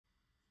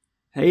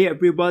Hey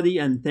everybody,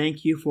 and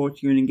thank you for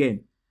tuning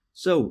in.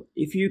 So,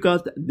 if you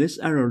got this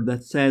error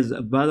that says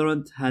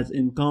Valorant has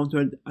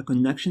encountered a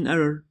connection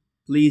error,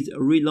 please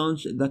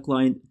relaunch the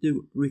client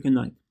to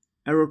reconnect.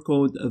 Error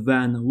code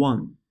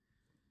VAN1.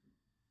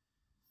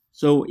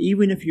 So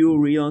even if you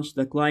relaunch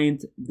the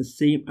client, the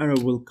same error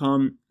will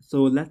come.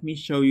 So let me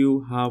show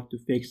you how to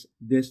fix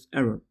this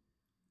error.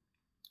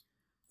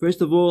 First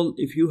of all,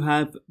 if you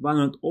have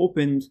Valorant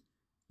opened,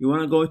 you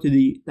want to go to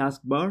the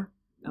task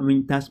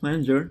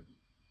manager.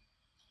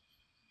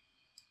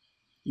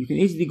 You can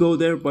easily go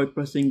there by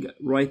pressing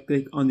right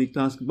click on the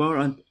taskbar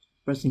and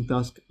pressing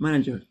task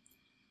manager.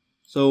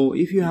 So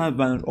if you have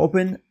Valorant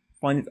open,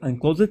 find it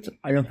and close it.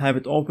 I don't have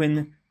it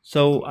open,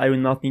 so I will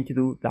not need to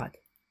do that.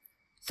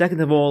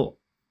 Second of all,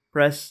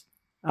 press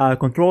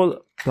Ctrl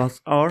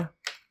plus R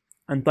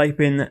and type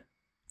in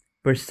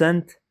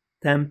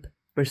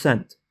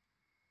 %temp%.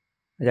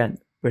 Again,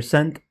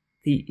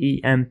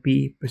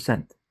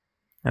 %temp%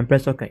 and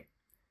press OK.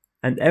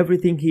 And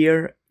everything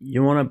here,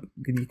 you want to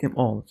delete them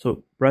all.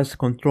 So press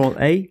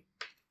Ctrl A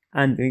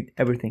and delete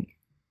everything.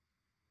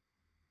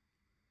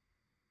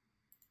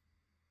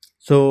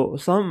 So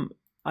some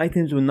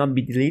items will not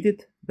be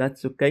deleted.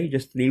 That's okay.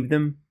 Just leave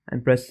them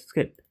and press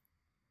skip.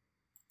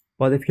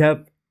 But if you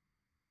have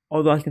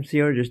all the items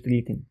here, just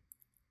delete them.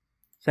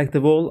 Second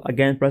of all,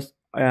 again, press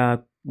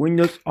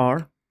Windows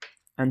R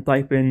and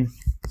type in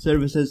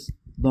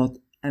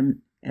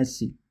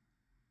services.msc.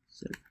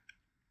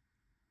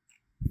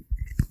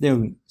 There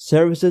we go.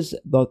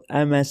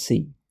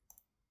 Services.msc.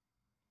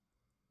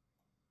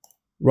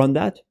 Run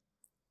that.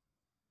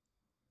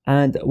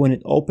 And when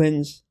it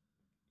opens,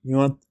 you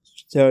want to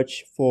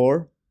search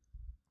for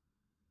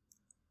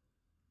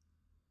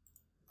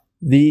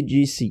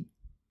VGC.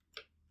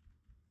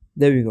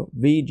 There we go,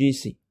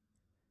 VGC.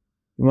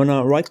 You want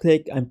to right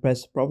click and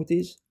press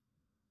properties.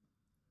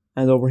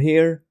 And over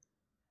here,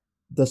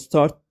 the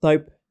start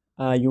type,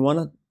 you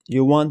want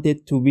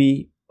it to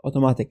be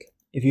automatic.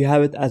 If you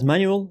have it as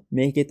manual,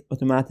 make it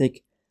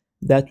automatic.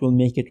 That will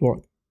make it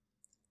work.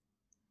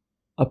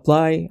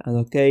 Apply and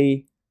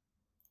OK.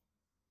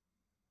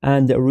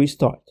 And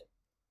restart.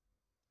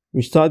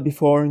 Restart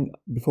before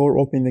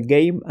opening the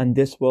game, and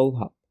this will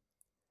help.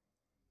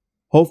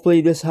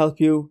 Hopefully this helped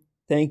you.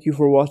 Thank you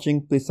for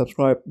watching. Please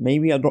subscribe,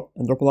 maybe drop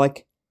a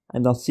like,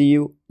 and I'll see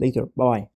you later. Bye bye.